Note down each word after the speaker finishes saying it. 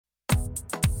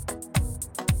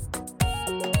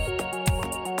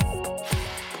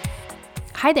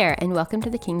Hi there, and welcome to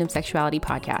the Kingdom Sexuality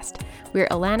Podcast. We're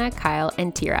Alana, Kyle,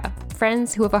 and Tira,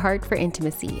 friends who have a heart for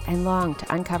intimacy and long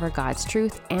to uncover God's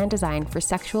truth and design for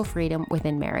sexual freedom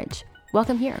within marriage.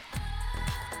 Welcome here.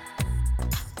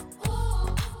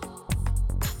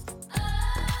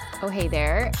 Oh, hey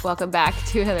there. Welcome back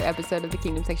to another episode of the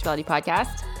Kingdom Sexuality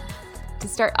Podcast. To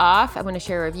start off, I want to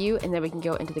share a review, and then we can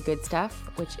go into the good stuff,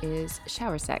 which is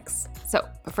shower sex.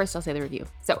 But first I'll say the review.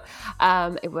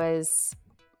 It was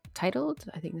titled,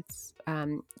 I think it's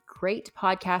Great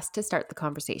Podcast to Start the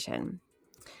Conversation.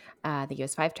 I think it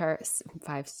was 5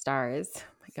 stars. Oh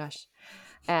my gosh.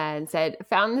 And said,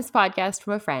 found this podcast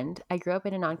from a friend. I grew up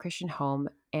in a non-Christian home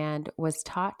and was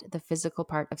taught the physical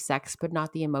part of sex, but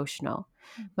not the emotional.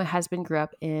 My husband grew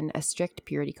up in a strict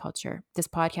purity culture. This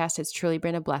podcast has truly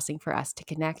been a blessing for us to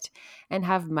connect and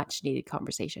have much needed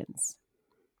conversations.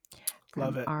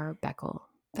 Love it. R. Beckel.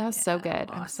 That was so good.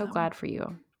 Awesome. I'm so glad for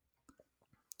you.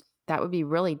 That would be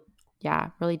really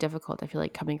difficult. I feel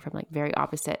like coming from like very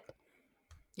opposite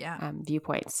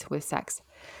viewpoints with sex.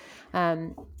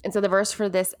 And so the verse for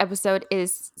this episode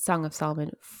is Song of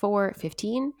Solomon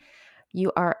 4:15.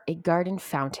 You are a garden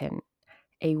fountain,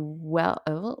 a well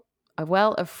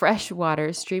of fresh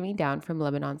water streaming down from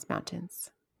Lebanon's mountains.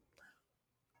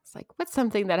 It's like, what's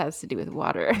something that has to do with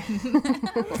water? That's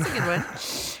a good one.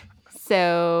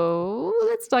 So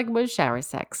let's talk about shower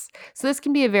sex. So this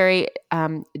can be a very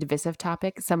divisive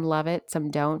topic. Some love it, some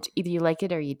don't. Either you like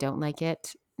it or you don't like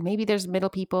it. Maybe there's middle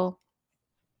people.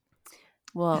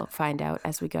 We'll find out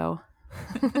as we go.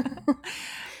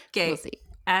 Okay. We'll see.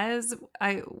 As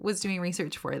I was doing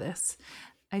research for this,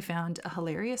 I found a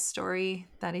hilarious story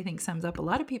that I think sums up a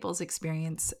lot of people's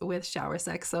experience with shower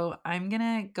sex. So I'm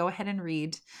going to go ahead and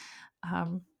read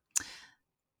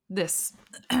this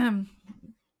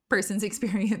person's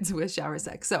experience with shower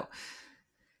sex. So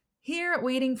here,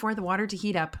 waiting for the water to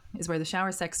heat up is where the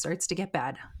shower sex starts to get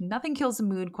bad. Nothing kills the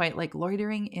mood quite like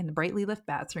loitering in the brightly lit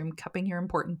bathroom, cupping your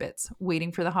important bits,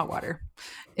 waiting for the hot water.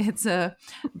 It's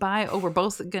we're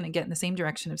both going to get in the same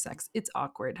direction of sex. It's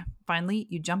awkward. Finally,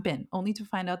 you jump in, only to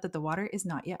find out that the water is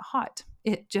not yet hot.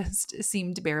 It just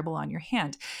seemed bearable on your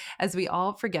hand. As we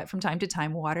all forget from time to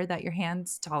time, water that your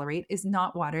hands tolerate is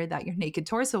not water that your naked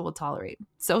torso will tolerate.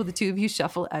 So the two of you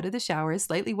shuffle out of the shower,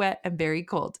 slightly wet and very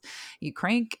cold. You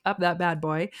crank up that bad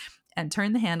boy and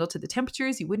turn the handle to the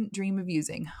temperatures you wouldn't dream of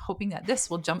using, hoping that this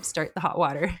will jumpstart the hot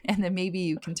water, and then maybe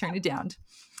you can turn it down.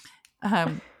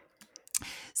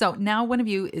 So now one of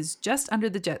you is just under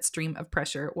the jet stream of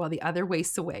pressure while the other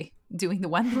wastes away, doing the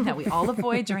one thing that we all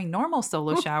avoid during normal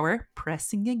solo shower,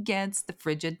 pressing against the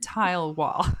frigid tile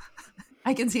wall.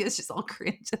 I can see it's just all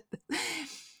cringe.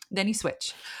 Then you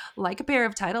switch. Like a pair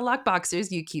of tidal lock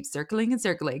boxers, you keep circling and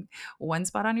circling. One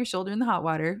spot on your shoulder in the hot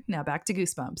water, now back to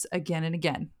goosebumps, again and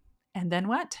again. And then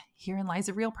what? Herein lies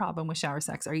a real problem with shower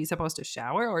sex. Are you supposed to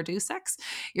shower or do sex?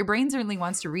 Your brain certainly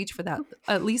wants to reach for that,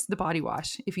 at least the body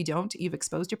wash. If you don't, you've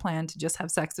exposed your plan to just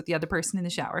have sex with the other person in the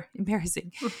shower.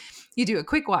 Embarrassing. You do a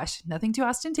quick wash. Nothing too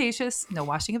ostentatious. No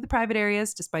washing of the private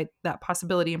areas, despite that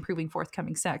possibility improving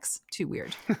forthcoming sex. Too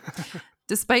weird.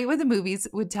 Despite what the movies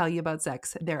would tell you about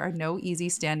sex, there are no easy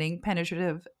standing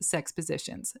penetrative sex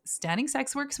positions. Standing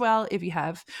sex works well if you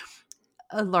have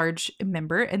a large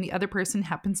member and the other person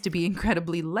happens to be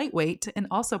incredibly lightweight and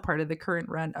also part of the current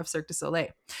run of Cirque du Soleil.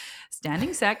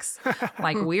 Standing sex,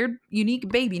 like weird, unique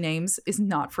baby names, is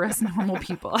not for us normal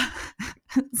people.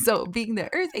 So being the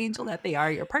earth angel that they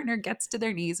are, your partner gets to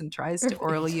their knees and tries to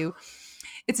oral you.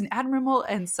 It's an admirable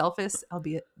and selfish,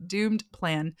 albeit doomed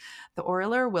plan. The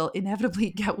oraler will inevitably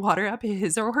get water up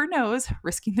his or her nose,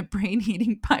 risking the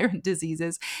brain-eating pirate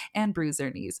diseases and bruise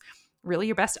their knees. Really,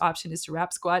 your best option is to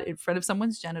wrap squat in front of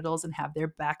someone's genitals and have their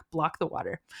back block the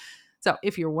water. So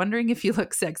if you're wondering if you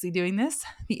look sexy doing this,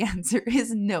 the answer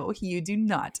is no, you do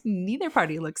not. Neither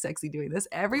party looks sexy doing this.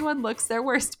 Everyone looks their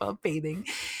worst while bathing.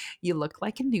 You look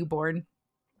like a newborn.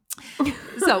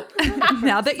 So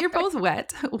now that you're both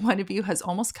wet, one of you has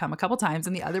almost come a couple times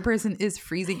and the other person is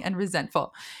freezing and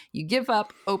resentful. You give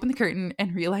up, open the curtain,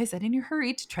 and realize that in your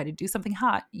hurry to try to do something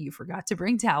hot, you forgot to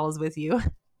bring towels with you.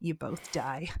 You both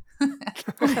die.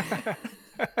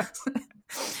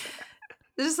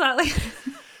 Just not like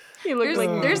You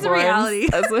look there's the reality.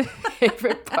 That's my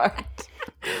favorite part.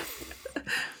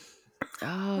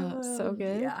 Oh, so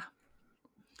good. Yeah.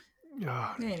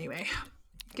 Oh. Anyway,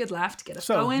 good laugh to get us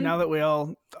So going. now that we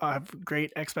all have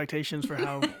great expectations for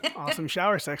how awesome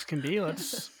shower sex can be,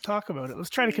 let's talk about it.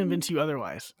 Let's try to convince you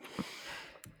otherwise.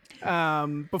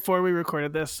 Before we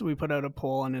recorded this, we put out a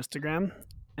poll on Instagram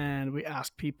and we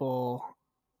asked people,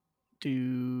 do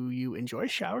you enjoy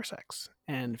shower sex?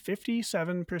 And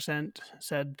 57%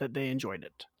 said that they enjoyed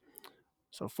it.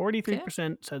 So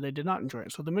 43% said they did not enjoy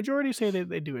it. So the majority say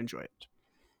they do enjoy it.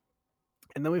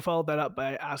 And then we followed that up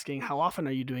by asking, how often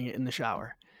are you doing it in the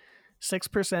shower?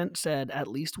 6% said at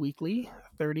least weekly,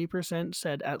 30%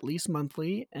 said at least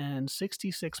monthly, and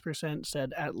 66%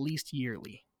 said at least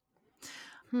yearly.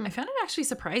 I found it actually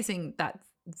surprising that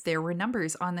there were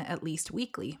numbers on the at least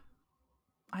weekly.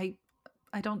 I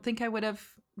don't think I would have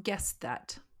guessed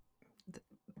that.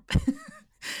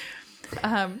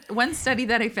 One study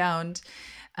that I found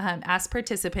asked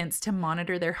participants to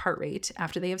monitor their heart rate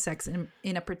after they have sex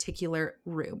in a particular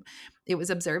room. It was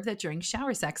observed that during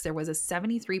shower sex, there was a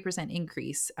 73%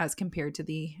 increase as compared to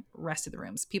the rest of the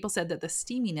rooms. People said that the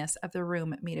steaminess of the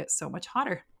room made it so much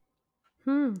hotter.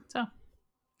 So,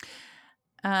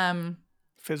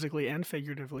 physically and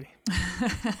figuratively.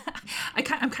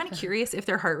 I'm kind of curious if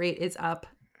their heart rate is up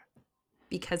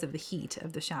because of the heat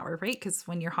of the shower, right? Because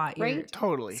when you're hot, Right.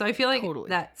 Totally. So I feel like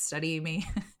that study may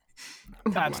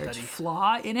Bad large study.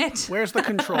 flaw in it. Where's the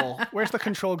control? Where's the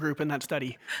control group in that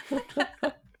study?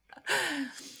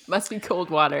 Must be cold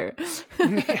water.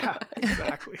 Yeah,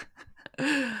 exactly.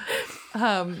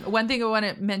 One thing I want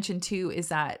to mention too is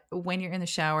that when you're in the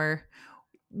shower,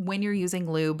 when you're using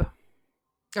lube,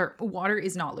 or water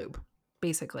is not lube,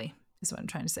 basically, is what I'm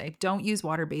trying to say. Don't use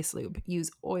water-based lube.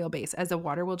 Use oil-based, as the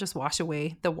water will just wash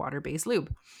away the water-based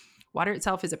lube. Water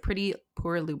itself is a pretty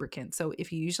poor lubricant. So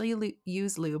if you usually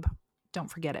use lube,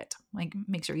 don't forget it. Like,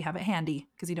 make sure you have it handy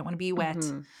because you don't want to be wet.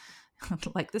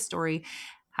 Like the story,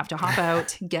 have to hop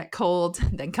out, get cold,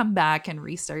 then come back and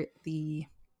restart the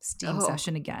steam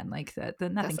session again. Like that,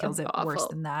 nothing kills it worse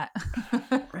than that.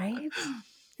 Right?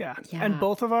 Yeah. And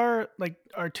both of our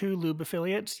two lube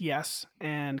affiliates, Yes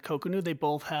and Kokunu, they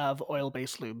both have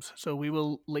oil-based lubes. So we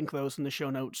will link those in the show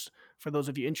notes for those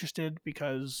of you interested,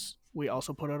 because we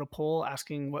also put out a poll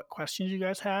asking what questions you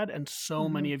guys had, and so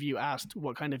many of you asked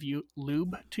what kind of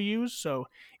lube to use. So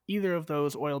either of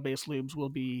those oil-based lubes will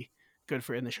be good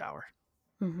for in the shower.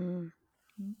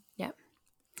 Yeah.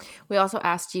 We also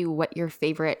asked you what your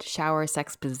favorite shower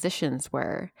sex positions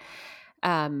were.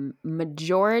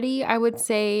 Majority, I would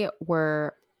say,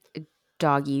 were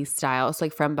doggy style. So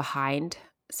like from behind,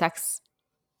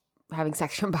 having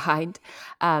sex from behind.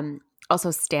 Also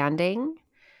standing,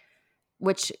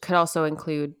 which could also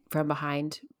include from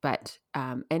behind, but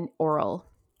and oral,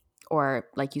 or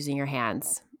like using your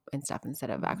hands and stuff instead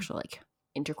of actual like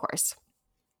intercourse,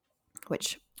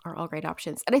 which are all great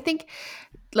options. And I think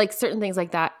like certain things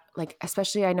like that, like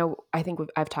especially I think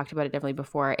I've talked about it definitely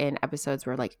before in episodes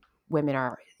where like women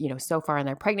are, so far in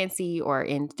their pregnancy or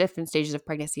in different stages of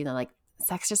pregnancy, and they're like,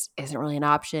 sex just isn't really an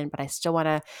option, but I still want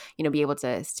to, be able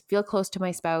to feel close to my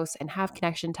spouse and have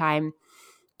connection time.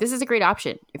 This is a great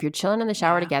option. If you're chilling in the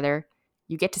shower together,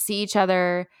 you get to see each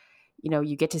other,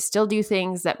 you get to still do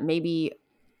things that maybe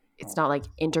it's not like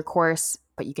intercourse,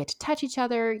 but you get to touch each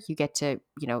other, you get to,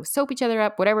 soap each other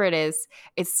up, whatever it is.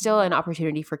 It's still an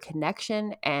opportunity for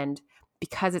connection. And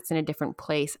because it's in a different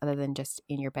place other than just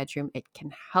in your bedroom, it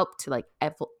can help to like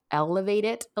elevate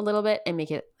it a little bit and make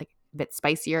it like a bit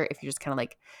spicier if you're just kind of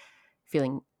like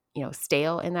feeling,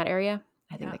 stale in that area.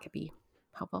 I think that could be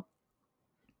helpful.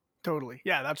 Totally.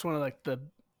 Yeah, that's one of like the,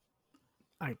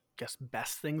 I guess,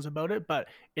 best things about it, but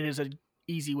it is an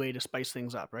easy way to spice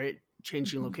things up, right?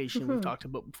 Changing location, we've talked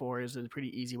about before, is a pretty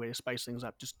easy way to spice things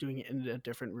up, just doing it in a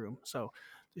different room. So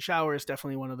the shower is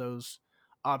definitely one of those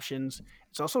options.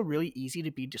 It's also really easy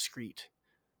to be discreet.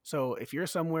 So if you're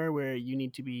somewhere where you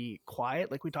need to be quiet,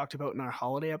 like we talked about in our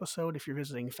holiday episode, if you're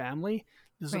visiting family,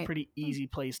 this is a pretty easy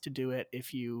place to do it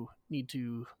if you need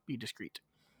to be discreet.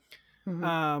 You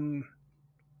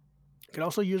can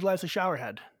also utilize the shower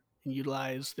head and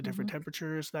utilize the different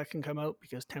temperatures that can come out,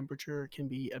 because temperature can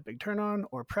be a big turn on,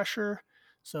 or pressure.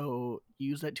 So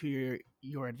use that to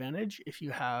your advantage if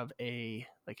you have a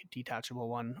detachable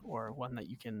one, or one that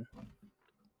you can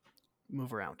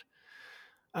move around.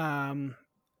 And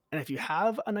if you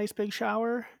have a nice big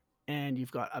shower and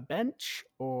you've got a bench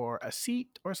or a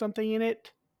seat or something in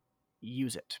it,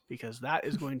 use it, because that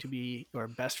is going to be your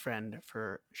best friend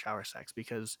for shower sex,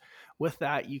 because with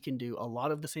that you can do a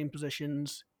lot of the same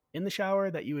positions in the shower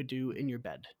that you would do in your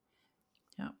bed.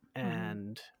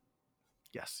 And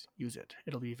yes, use it.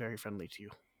 It'll be very friendly to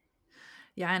you.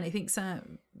 Yeah, and I think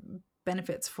some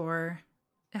benefits for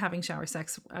having shower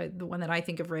sex, the one that I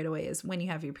think of right away is when you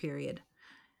have your period.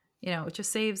 It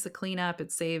just saves the cleanup.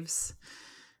 It saves,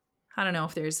 I don't know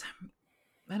if there's,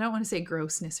 I don't want to say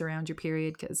grossness around your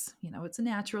period, because, it's a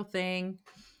natural thing,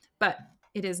 but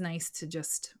it is nice to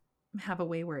just have a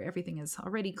way where everything is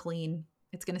already clean.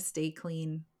 It's going to stay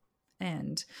clean,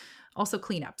 and also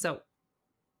clean up. So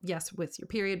yes, with your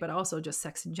period, but also just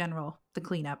sex in general, the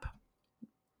cleanup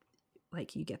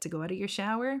like you get to go out of your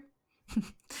shower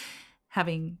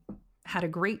having had a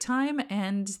great time,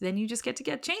 and then you just get to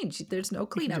get changed. There's no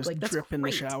cleanup. Just like that's drip in the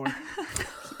great. shower.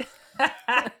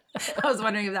 I was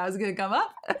wondering if that was going to come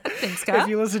up. Thanks, Kyle. If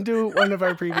you listen to one of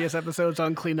our previous episodes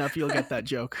on cleanup, you'll get that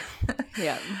joke.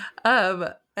 Yeah.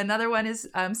 Another one is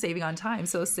saving on time.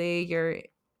 So say you're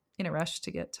in a rush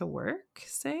to get to work,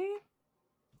 say,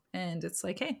 and it's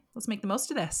like, hey, let's make the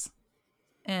most of this.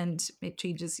 And it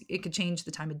could change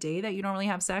the time of day that you normally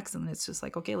have sex. And it's just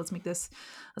like, okay, let's make this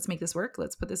work.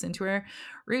 Let's put this into our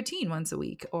routine once a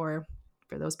week. Or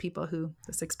for those people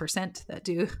the 6% that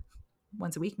do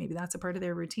once a week, maybe that's a part of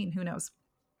their routine. Who knows?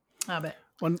 But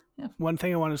one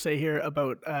thing I want to say here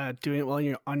about doing it while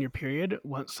you're on your period.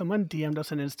 Someone DM'd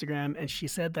us on Instagram, and she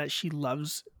said that she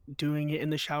loves doing it in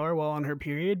the shower while on her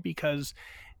period because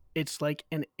it's like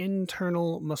an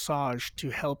internal massage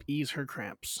to help ease her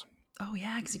cramps. oh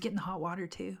yeah, because you get in the hot water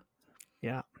too.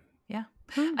 Yeah. Yeah.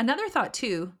 Another thought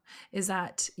too is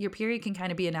that your period can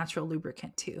kind of be a natural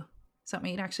lubricant too. So it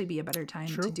might actually be a better time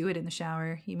to do it in the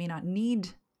shower. You may not need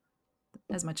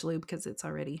as much lube because it's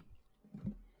already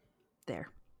there.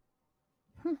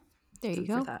 There you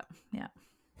go. For that. Yeah.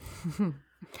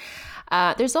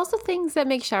 There's also things that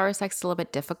make shower sex a little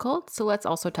bit difficult, so let's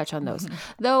also touch on those.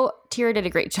 Though Tira did a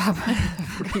great job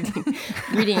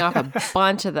reading off a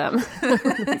bunch of them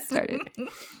when we started.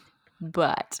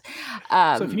 But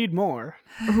so if you need more,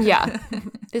 yeah,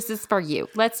 this is for you.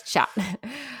 Let's chat.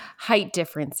 Height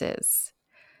differences.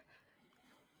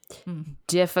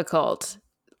 Difficult.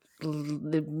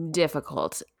 And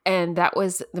that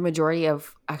was the majority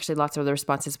of actually lots of the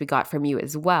responses we got from you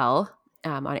as well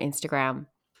on Instagram,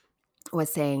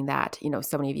 was saying that, you know,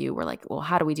 so many of you were like, well,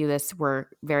 how do we do this? We're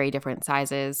very different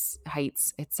sizes,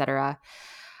 heights, etc.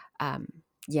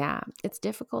 Yeah, it's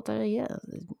difficult. Yeah.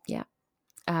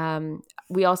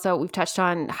 We've touched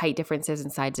on height differences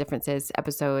and size differences,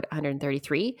 episode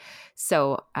 133.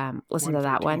 So listen to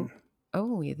that one.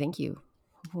 Oh, thank you.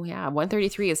 Oh, yeah,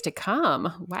 133 is to come.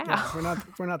 Wow. Yeah,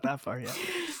 we're not that far yet.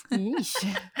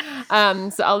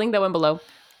 So I'll link that one below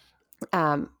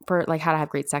for like how to have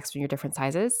great sex when you're different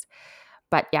sizes.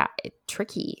 But yeah, it's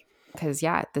tricky because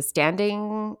the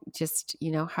standing, just,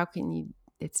 you know, how can you,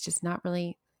 it's just not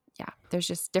really, there's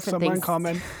just different things.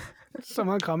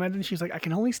 Someone commented and she's like, I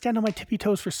can only stand on my tippy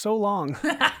toes for so long.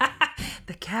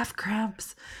 The calf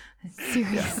cramps.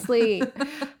 Seriously.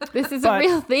 This is a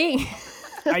real thing.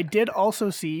 I did also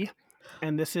see,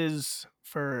 and this is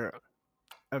for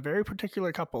a very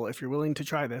particular couple, if you're willing to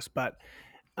try this, but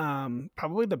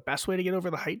probably the best way to get over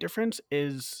the height difference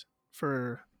is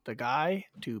for the guy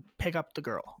to pick up the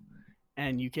girl.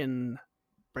 And you can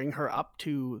bring her up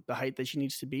to the height that she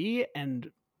needs to be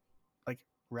and like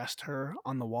rest her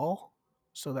on the wall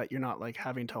so that you're not like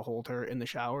having to hold her in the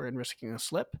shower and risking a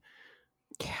slip.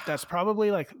 Yeah. That's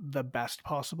probably like the best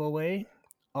possible way.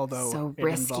 Although it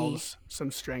involves some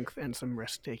strength and some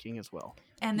risk taking as well.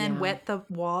 And then wet the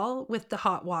wall with the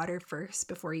hot water first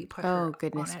before you put her on it. Oh,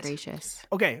 goodness gracious.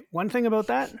 Okay, one thing about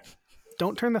that,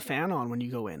 don't turn the fan on when you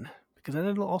go in, because then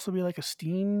it'll also be like a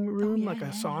steam room, like a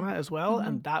sauna as well,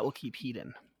 and that will keep heat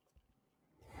in.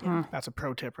 Yeah. That's a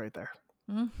pro tip right there.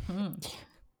 Mm-hmm.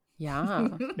 Yeah.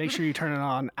 Make sure you turn it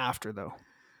on after, though.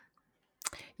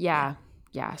 Yeah,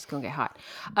 it's going to get hot.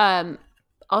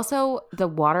 Also, the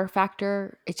water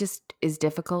factor, it just is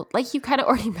difficult. Like you kind of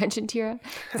already mentioned, Tira.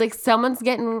 It's like someone's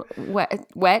getting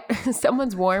wet,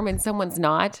 someone's warm, and someone's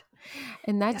not.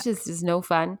 And that just is no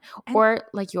fun. Or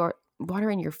like your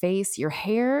water in your face, your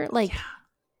hair, like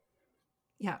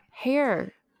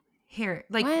hair.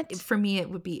 Like what? For me, it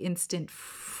would be instant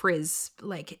frizz,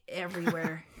 like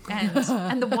everywhere.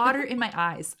 And the water in my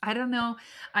eyes. I don't know.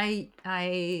 I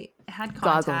had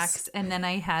contacts Goggles. And then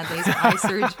I had laser eye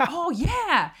surgery. Oh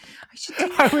yeah, I should do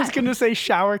that. I was gonna say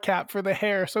shower cap for the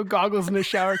hair, so goggles and a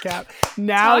shower cap.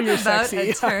 Now Talk you're about sexy.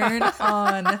 A turn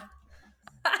on.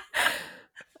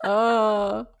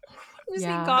 Oh, just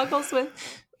need goggles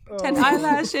with 10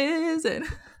 eyelashes and.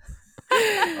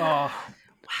 Oh,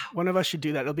 one of us should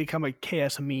do that. It'll become a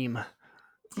KS meme.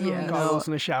 Yeah, goggles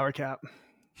and a shower cap.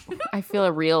 I feel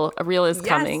a reel is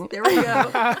coming. There we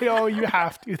go. Oh, you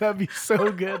have to. That'd be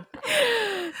so good.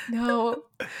 No.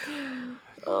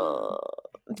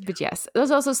 But yes, there's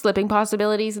also slipping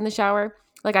possibilities in the shower.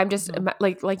 Like I'm just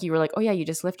like you were like, oh yeah, you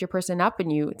just lift your person up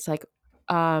and it's like,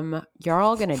 you're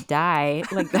all gonna die.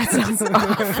 Like that sounds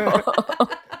awful.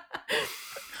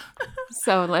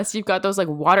 So unless you've got those like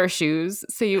water shoes,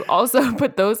 so you also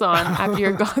put those on after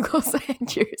your goggles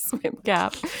and your swim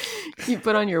cap. You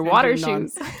put on your water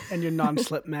shoes and your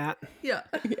non-slip mat. Yeah.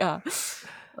 Yeah.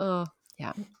 Oh,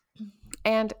 yeah.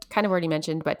 And kind of already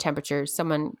mentioned, but temperature,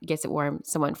 someone gets it warm,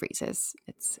 someone freezes.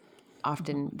 It's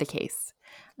often the case.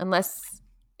 Unless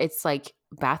it's like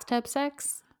bathtub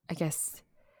sex, I guess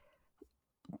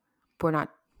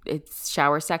it's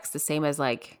shower sex the same as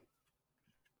like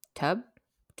tub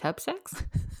sex?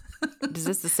 Is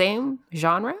this the same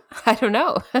genre? I don't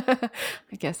know. I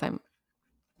guess I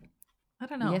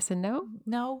don't know. Yes and no?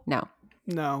 No.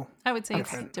 No. I would say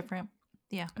Different. it's different.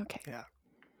 Yeah. Okay. Yeah.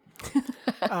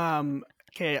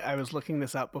 Okay, I was looking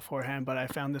this up beforehand, but I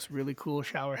found this really cool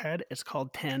shower head. It's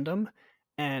called Tandem,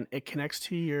 and it connects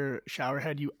to your shower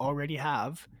head you already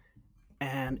have,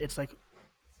 and it's like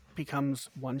becomes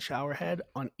one shower head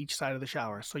on each side of the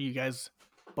shower, so you guys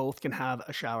both can have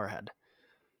a shower head.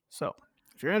 So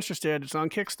if you're interested, it's on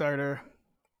Kickstarter.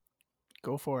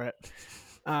 Go for it.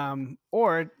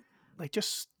 Or like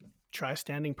just try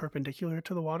standing perpendicular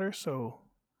to the water, so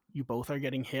you both are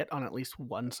getting hit on at least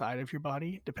one side of your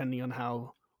body, depending on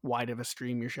how wide of a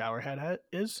stream your shower head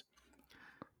is.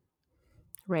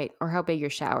 Right. Or how big your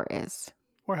shower is.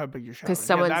 Or how big your shower is. Because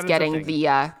someone's getting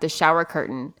the shower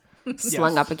curtain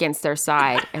slung up against their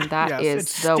side, and that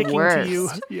is the worst. To you.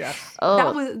 Yes.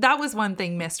 Oh. That was one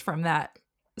thing missed from that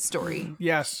story.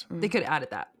 Yes. They could have added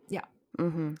that. Yeah.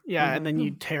 Mm-hmm. Yeah, mm-hmm. And then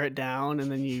you tear it down, and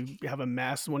then you have a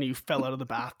mess when you fell out of the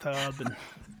bathtub.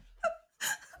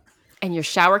 And your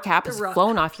shower cap has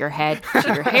flown off your head.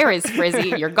 Your hair is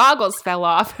frizzy. Your goggles fell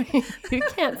off. You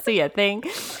can't see a thing.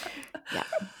 Yeah.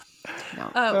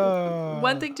 No.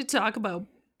 One thing to talk about,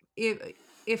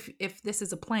 if this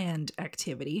is a planned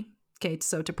activity, okay,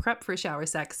 so to prep for shower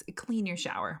sex, clean your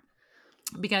shower.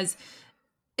 Because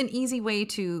an easy way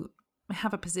to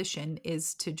have a position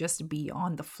is to just be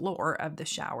on the floor of the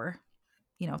shower.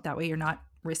 You know, that way you're not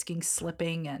risking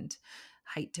slipping, and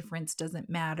height difference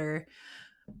doesn't matter.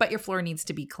 But your floor needs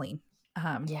to be clean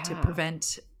to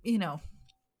prevent,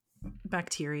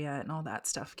 bacteria and all that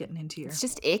stuff getting into your... It's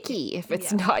just icky if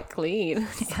it's not clean.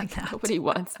 It's like, nobody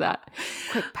wants that.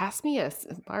 Quick, pass me a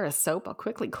bar of soap. I'll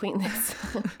quickly clean this.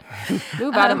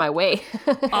 Move out of my way.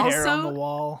 Also, hair on the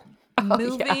wall.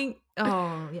 Moving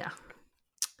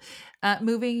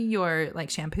your like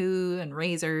shampoo and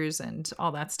razors and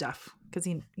all that stuff, because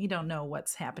you don't know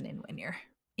what's happening when you're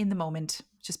in the moment.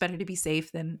 It's just better to be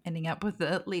safe than ending up with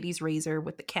the lady's razor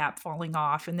with the cap falling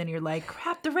off, and then you're like,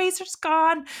 crap, the razor's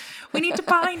gone, we need to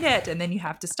find it, and then you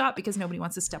have to stop because nobody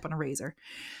wants to step on a razor.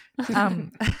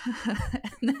 And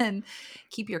then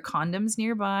keep your condoms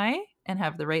nearby and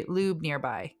have the right lube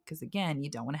nearby, because again, you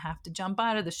don't want to have to jump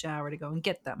out of the shower to go and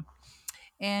get them.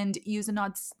 And use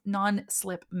a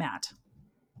non-slip mat.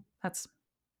 That's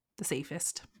the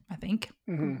safest, I think.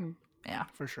 Mm-hmm. Yeah,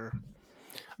 for sure.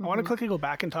 I want to quickly go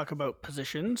back and talk about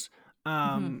positions,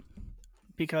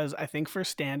 because I think for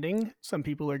standing, some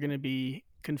people are going to be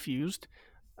confused,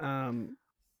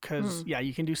 because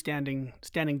you can do standing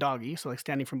doggy, so like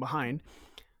standing from behind,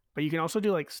 but you can also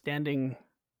do like standing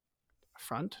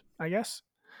front, I guess.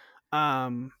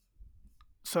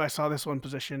 So I saw this one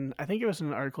position. I think it was in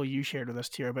an article you shared with us,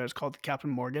 Tira, but it's called Captain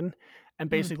Morgan, and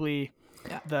basically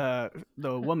the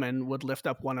woman would lift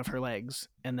up one of her legs,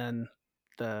 and then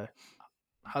the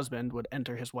husband would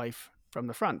enter his wife from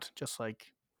the front, just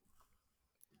like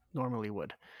normally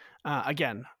would.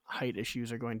 Again, height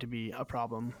issues are going to be a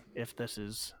problem if this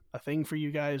is a thing for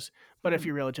you guys, but if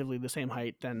you're relatively the same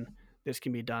height, then this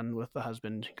can be done with the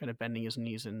husband kind of bending his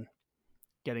knees and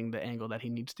getting the angle that he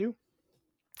needs to.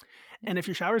 And if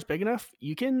your shower is big enough,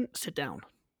 you can sit down.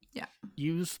 Yeah.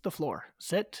 Use the floor.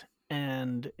 Sit,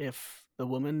 and if the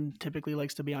woman typically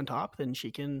likes to be on top, then she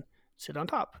can sit on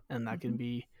top, and that can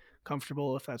be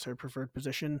comfortable if that's her preferred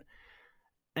position.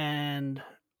 And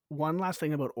one last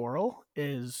thing about oral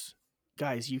is,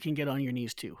 guys, you can get on your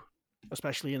knees too,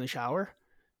 especially in the shower.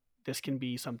 This can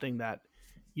be something that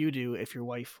you do if your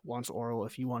wife wants oral.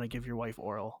 If you want to give your wife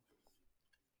oral,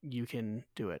 you can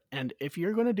do it. And if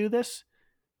you're going to do this,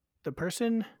 the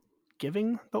person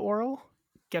giving the oral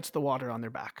gets the water on their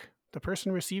back. The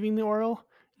person receiving the oral,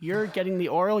 you're getting the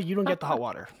oral, you don't get the hot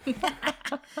water.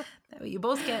 That way you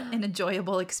both get an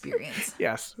enjoyable experience.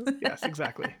 Yes,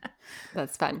 exactly.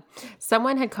 That's fun.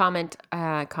 Someone had commented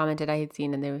I had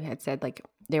seen, and they had said like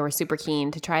they were super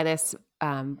keen to try this,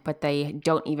 but they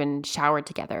don't even shower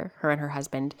together, her and her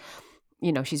husband.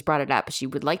 She's brought it up. She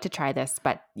would like to try this,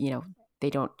 but they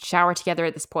don't shower together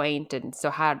at this point. And so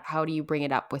how do you bring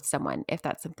it up with someone if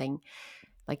that's something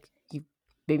like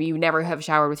maybe you never have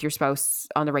showered with your spouse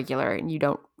on the regular and you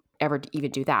don't ever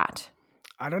even do that?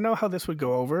 I don't know how this would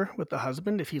go over with the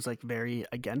husband if he's like very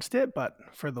against it, but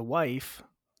for the wife,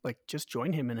 like just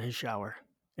join him in his shower.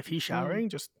 If he's showering,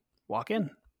 just walk in.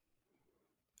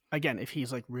 again, if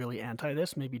he's like really anti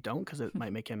this, maybe don't, because it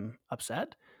might make him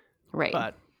upset. Right.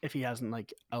 But if he hasn't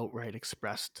like outright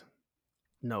expressed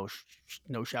no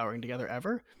showering together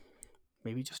ever,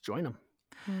 maybe just join him.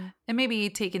 And maybe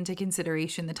take into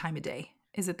consideration the time of day.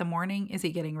 Is it the morning? Is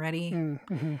he getting ready?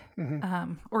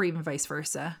 Or even vice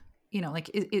versa. You know, like,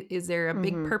 is there a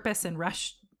big purpose and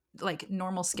rush, like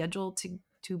normal schedule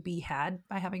to be had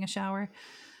by having a shower?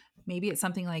 Maybe it's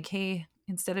something like, hey,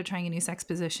 instead of trying a new sex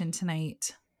position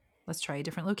tonight, let's try a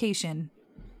different location,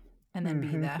 and then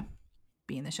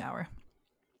be in the shower.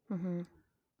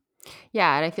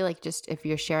 Yeah, and I feel like just if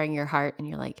you're sharing your heart and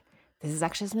you're like, this is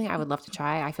actually something I would love to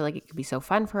try. I feel like it could be so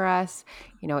fun for us.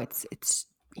 You know, it's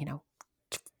you know,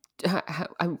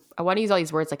 I want to use all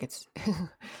these words like it's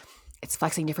it's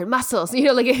flexing different muscles, you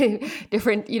know, like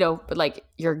different, you know, but like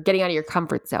you're getting out of your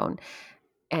comfort zone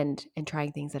and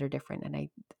trying things that are different.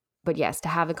 But yes, to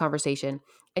have a conversation,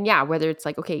 and yeah, whether it's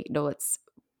like, okay, no, let's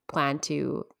plan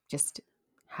to just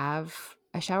have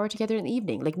a shower together in the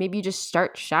evening. Like maybe you just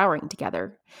start showering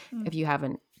together if you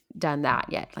haven't done that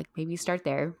yet. Like maybe start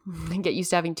there and get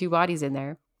used to having two bodies in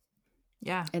there.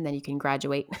 Yeah. And then you can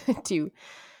graduate to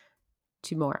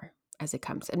more as it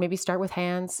comes. And maybe start with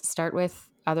hands, start with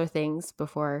other things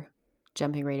before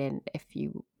jumping right in if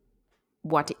you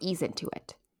want to ease into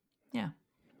it. Yeah.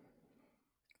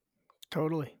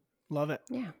 Totally. Love it.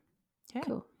 Yeah.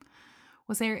 Cool.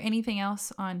 Was there anything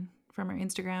else from our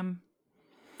Instagram?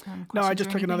 No, I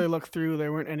just took another look through.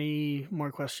 There weren't any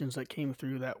more questions that came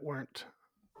through that weren't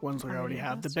ones we already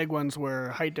have. The big ones were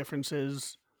height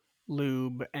differences,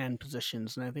 lube, and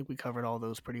positions. And I think we covered all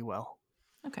those pretty well.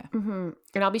 Okay. And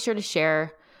I'll be sure to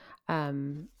share, I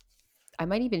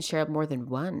might even share more than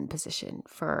one position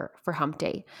for hump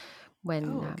day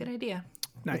when good idea.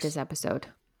 with this episode,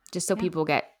 just so people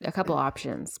get a couple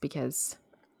options, because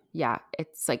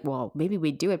it's like, well, maybe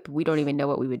we do it, but we don't even know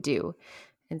what we would do.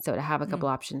 And so to have a couple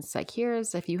options, like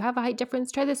here's, if you have a height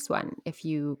difference, try this one. If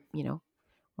you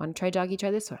want to try doggy,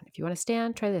 try this one. If you want to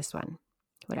stand, try this one,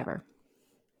 whatever.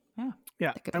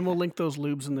 Yeah. And we'll link those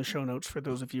lubes in the show notes for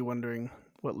those of you wondering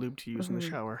what lube to use in the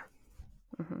shower.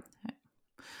 All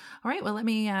right. Well, let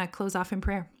me close off in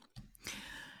prayer.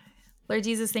 Lord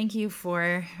Jesus, thank you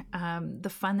for the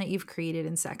fun that you've created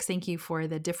in sex. Thank you for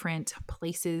the different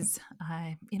places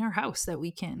in our house that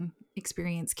we can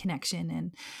experience connection.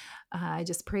 And I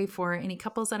just pray for any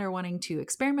couples that are wanting to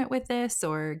experiment with this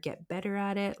or get better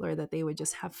at it, Lord, that they would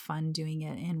just have fun doing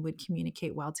it and would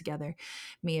communicate well together.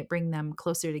 May it bring them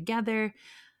closer together,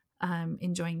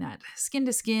 enjoying that skin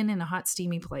to skin in a hot,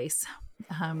 steamy place.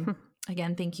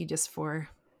 Again, thank you just for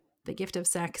the gift of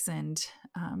sex and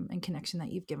connection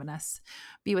that you've given us.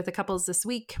 Be with the couples this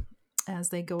week as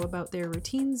they go about their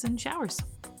routines and showers.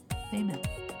 Amen.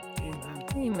 Amen.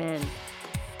 Amen.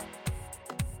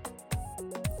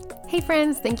 Hey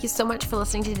friends, thank you so much for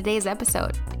listening to today's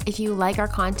episode. If you like our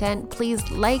content,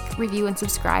 please like, review, and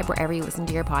subscribe wherever you listen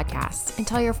to your podcasts, and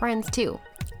tell your friends too.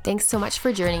 Thanks so much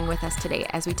for journeying with us today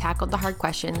as we tackled the hard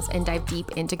questions and dive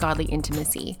deep into godly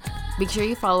intimacy. Make sure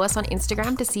you follow us on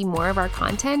Instagram to see more of our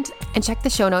content, and check the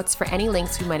show notes for any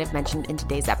links we might have mentioned in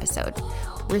today's episode.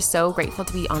 We're so grateful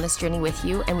to be on this journey with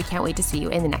you, and we can't wait to see you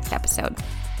in the next episode.